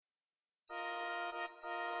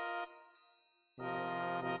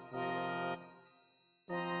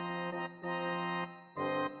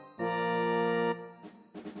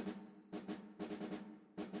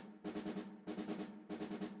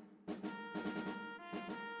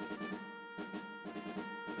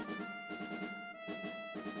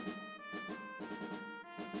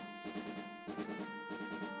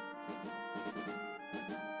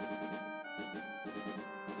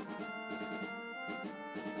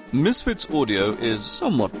Misfits Audio is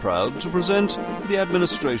somewhat proud to present The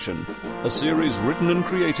Administration, a series written and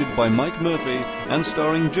created by Mike Murphy and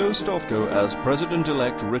starring Joe Stofko as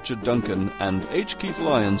President-elect Richard Duncan and H. Keith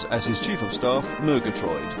Lyons as his Chief of Staff,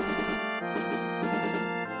 Murgatroyd.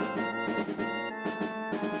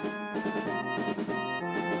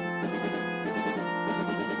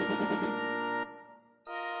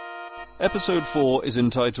 Episode 4 is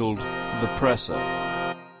entitled The Presser.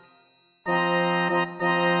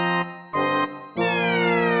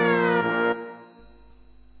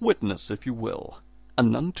 Witness, if you will, a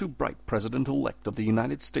none too bright President-elect of the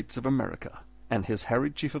United States of America and his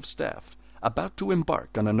harried Chief of Staff about to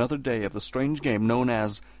embark on another day of the strange game known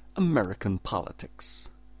as American politics.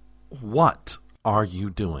 What are you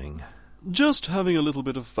doing? Just having a little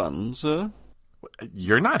bit of fun, sir.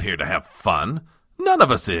 You're not here to have fun. None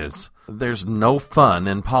of us is. There's no fun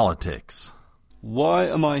in politics. Why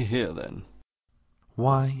am I here, then?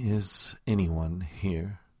 Why is anyone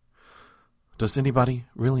here? Does anybody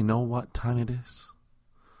really know what time it is?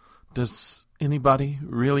 Does anybody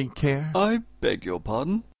really care? I beg your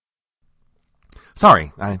pardon?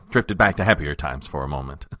 Sorry, I drifted back to happier times for a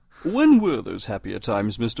moment. When were those happier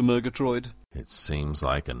times, Mr. Murgatroyd? It seems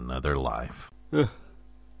like another life.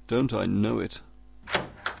 Don't I know it?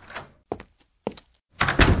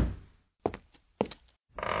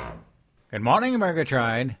 Good morning,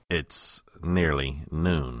 Murgatroyd. It's nearly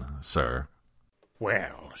noon, sir.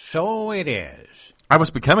 Well, so it is. I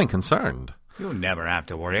was becoming concerned. You never have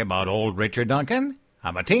to worry about old Richard Duncan.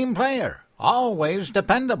 I'm a team player, always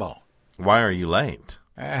dependable. Why are you late?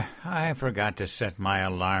 I forgot to set my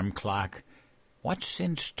alarm clock. What's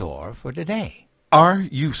in store for today? Are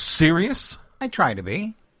you serious? I try to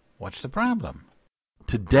be. What's the problem?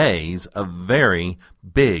 Today's a very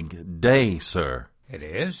big day, sir. It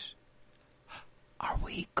is? Are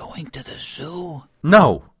we going to the zoo?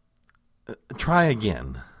 No. Try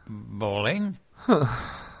again. Bowling?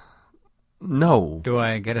 No. Do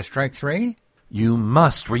I get a strike three? You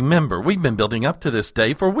must remember, we've been building up to this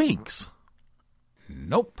day for weeks.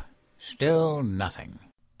 Nope. Still nothing.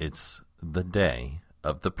 It's the day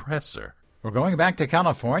of the presser. We're going back to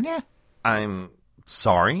California? I'm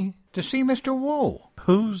sorry? To see Mr. Wu.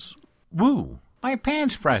 Who's Wu? My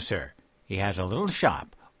pants presser. He has a little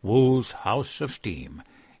shop, Wu's House of Steam,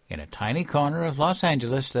 in a tiny corner of Los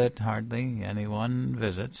Angeles that hardly anyone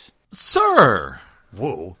visits. Sir!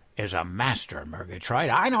 Wu is a master, Murgatroyd.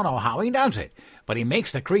 I don't know how he does it, but he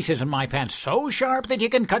makes the creases in my pants so sharp that you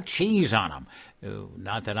can cut cheese on them.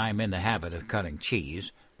 Not that I'm in the habit of cutting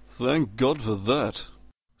cheese. Thank God for that.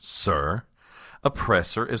 Sir, a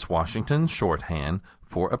presser is Washington shorthand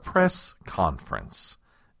for a press conference.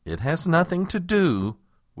 It has nothing to do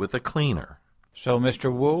with a cleaner. So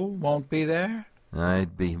Mr. Wu won't be there?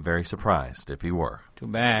 I'd be very surprised if he were. Too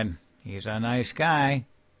bad. He's a nice guy.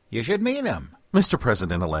 You should meet him. Mr.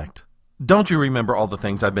 President-elect, don't you remember all the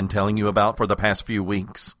things I've been telling you about for the past few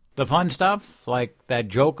weeks? The fun stuff, like that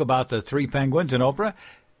joke about the 3 penguins in Oprah?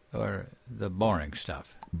 Or the boring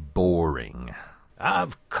stuff? Boring.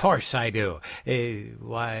 Of course I do.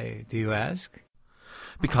 Why do you ask?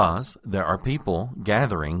 Because there are people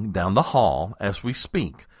gathering down the hall as we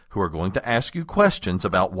speak who are going to ask you questions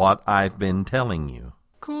about what I've been telling you.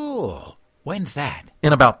 Cool. When's that?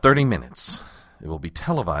 In about 30 minutes. It will be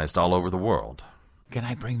televised all over the world. Can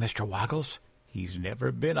I bring Mr. Woggles? He's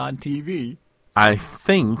never been on TV. I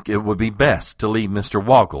think it would be best to leave Mr.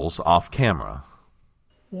 Woggles off camera.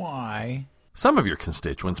 Why? Some of your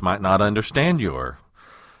constituents might not understand your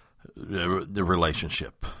the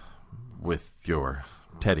relationship with your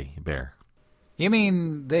teddy bear. You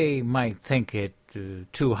mean they might think it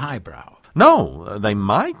too highbrow? No, they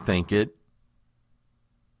might think it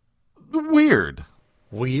weird.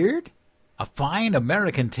 Weird? A fine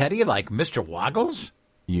American teddy like Mr. Woggles?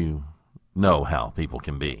 You know how people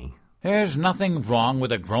can be. There's nothing wrong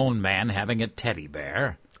with a grown man having a teddy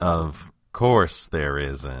bear. Of course there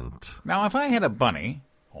isn't. Now, if I had a bunny,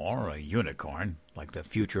 or a unicorn, like the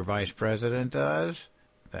future vice president does,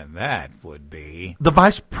 then that would be... The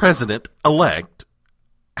vice president-elect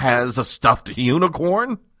has a stuffed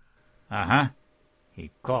unicorn? Uh-huh. He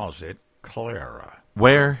calls it Clara.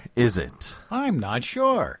 Where is it? I'm not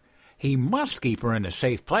sure. He must keep her in a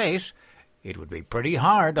safe place. It would be pretty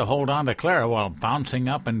hard to hold on to Clara while bouncing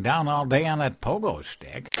up and down all day on that pogo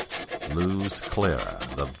stick. Lose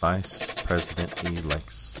Clara, the vice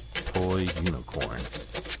president-elect's toy unicorn.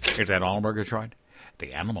 Is that all, Murgatroyd?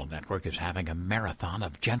 The Animal Network is having a marathon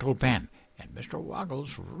of Gentle Ben, and Mr.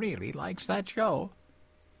 Woggles really likes that show.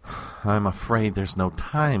 I'm afraid there's no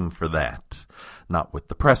time for that. Not with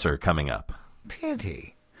the presser coming up.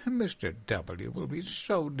 Pity. Mr. W. will be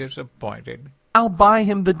so disappointed. I'll buy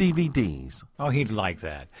him the DVDs. Oh, he'd like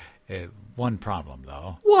that. One problem,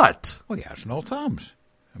 though. What? Well, he has no thumbs.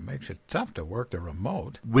 It makes it tough to work the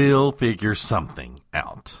remote. We'll figure something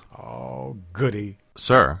out. Oh, goody.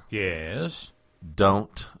 Sir, Yes?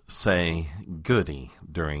 don't say goody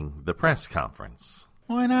during the press conference.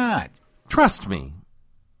 Why not? Trust me.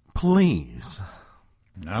 Please.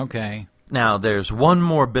 Okay. Now, there's one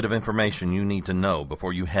more bit of information you need to know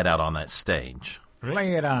before you head out on that stage.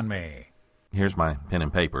 Lay it on me. Here's my pen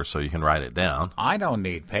and paper so you can write it down. I don't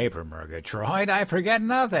need paper, Murgatroyd. I forget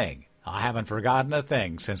nothing. I haven't forgotten a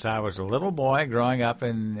thing since I was a little boy growing up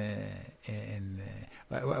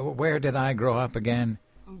where did I grow up again?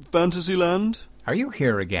 Fantasyland? Are you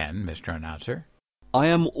here again, Mr. Announcer? I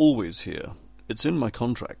am always here. It's in my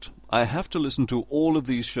contract. I have to listen to all of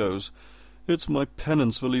these shows. It's my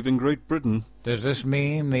penance for leaving Great Britain. Does this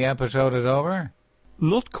mean the episode is over?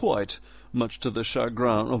 Not quite, much to the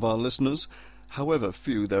chagrin of our listeners, however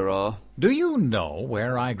few there are. Do you know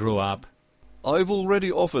where I grew up? I've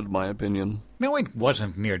already offered my opinion. No, it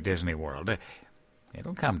wasn't near Disney World.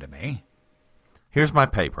 It'll come to me. Here's my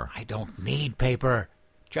paper. I don't need paper.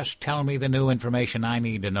 Just tell me the new information I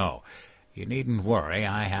need to know. You needn't worry,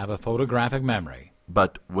 I have a photographic memory.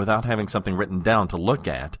 But without having something written down to look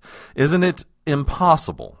at, isn't it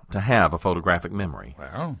impossible to have a photographic memory?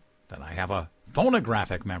 Well, then I have a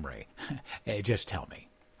phonographic memory. Just tell me.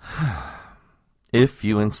 If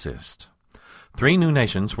you insist. 3 new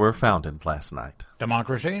nations were founded last night.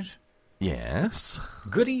 Democracies? Yes.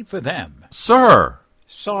 Goody for them. Sir!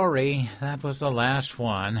 Sorry, that was the last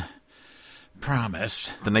one.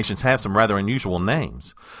 Promise. The nations have some rather unusual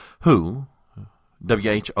names. Who,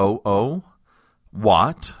 W-H-O-O,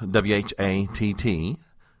 What, W-H-A-T-T,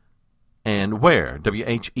 and Where,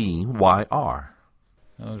 W-H-E-Y-R.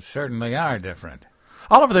 Those certainly are different.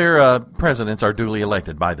 All of their presidents are duly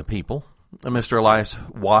elected by the people. Mr. Elias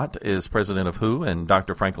Watt is president of Who, and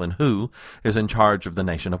Dr. Franklin Who is in charge of the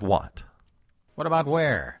nation of What. What about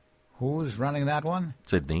Where? Who's running that one?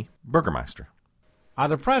 Sydney Burgermeister. Are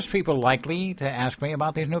the press people likely to ask me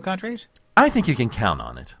about these new countries? I think you can count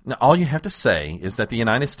on it. Now, all you have to say is that the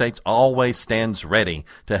United States always stands ready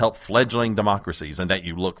to help fledgling democracies and that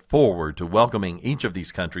you look forward to welcoming each of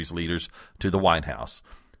these countries' leaders to the White House.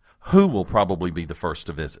 Who will probably be the first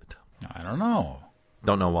to visit? I don't know.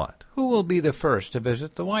 Don't know what? Who will be the first to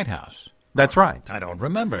visit the White House? That's right. I don't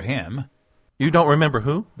remember him. You don't remember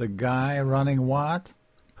who? The guy running what?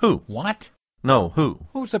 Who? What? No, who?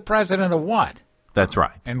 Who's the president of what? That's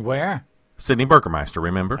right. And where? Sydney Burgermeister,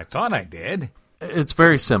 remember? I thought I did. It's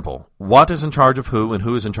very simple. What is in charge of who and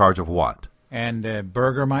who is in charge of what? And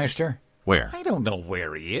Burgermeister? Where? I don't know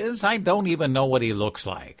where he is. I don't even know what he looks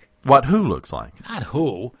like. What who looks like? Not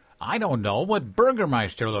who. I don't know what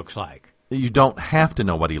Burgermeister looks like. You don't have to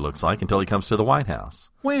know what he looks like until he comes to the White House.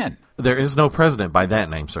 When? There is no president by that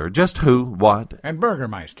name, sir. Just who, what. And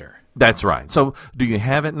Burgermeister. That's right. So, do you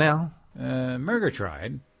have it now?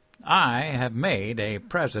 Murgatroyd, I have made a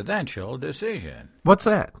presidential decision. What's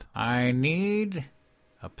that? I need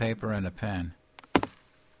a paper and a pen.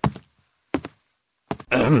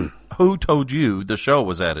 Who told you the show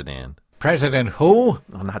was at an end? President who?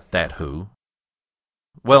 Oh, not that who.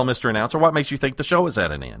 Well, Mr. Announcer, what makes you think the show is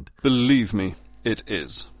at an end? Believe me, it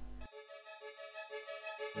is.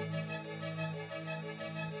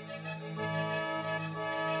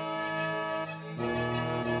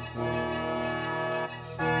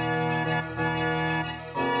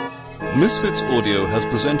 Misfits Audio has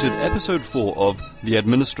presented Episode 4 of The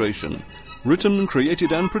Administration, written,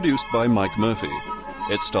 created and produced by Mike Murphy.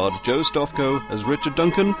 It starred Joe Stofko as Richard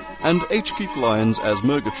Duncan and H. Keith Lyons as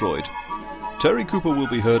Murgatroyd. Terry Cooper will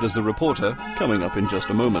be heard as the reporter, coming up in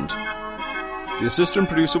just a moment. The assistant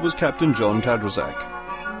producer was Captain John Kadrazak.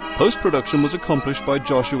 Post-production was accomplished by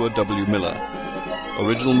Joshua W. Miller.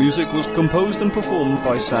 Original music was composed and performed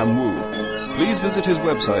by Sam Wu. Please visit his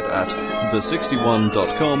website at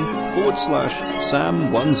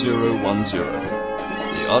the61.com/Sam1010.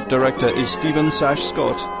 The art director is Stephen Sash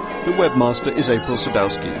Scott. The webmaster is April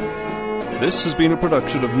Sadowski. This has been a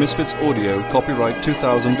production of Misfits Audio, copyright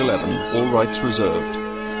 2011, all rights reserved.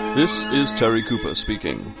 This is Terry Cooper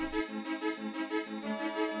speaking.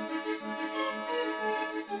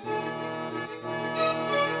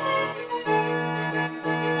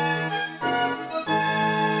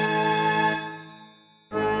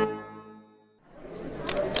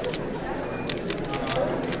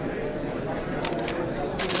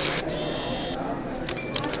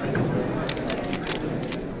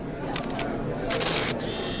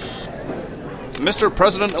 Mr.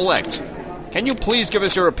 President-elect, Can you please give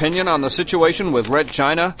us your opinion on the situation with Red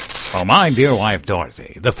China? Well, my dear wife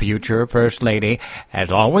Dorothy, the future First Lady,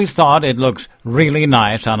 has always thought it looks really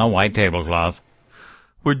nice on a white tablecloth.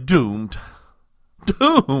 We're doomed.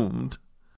 Doomed.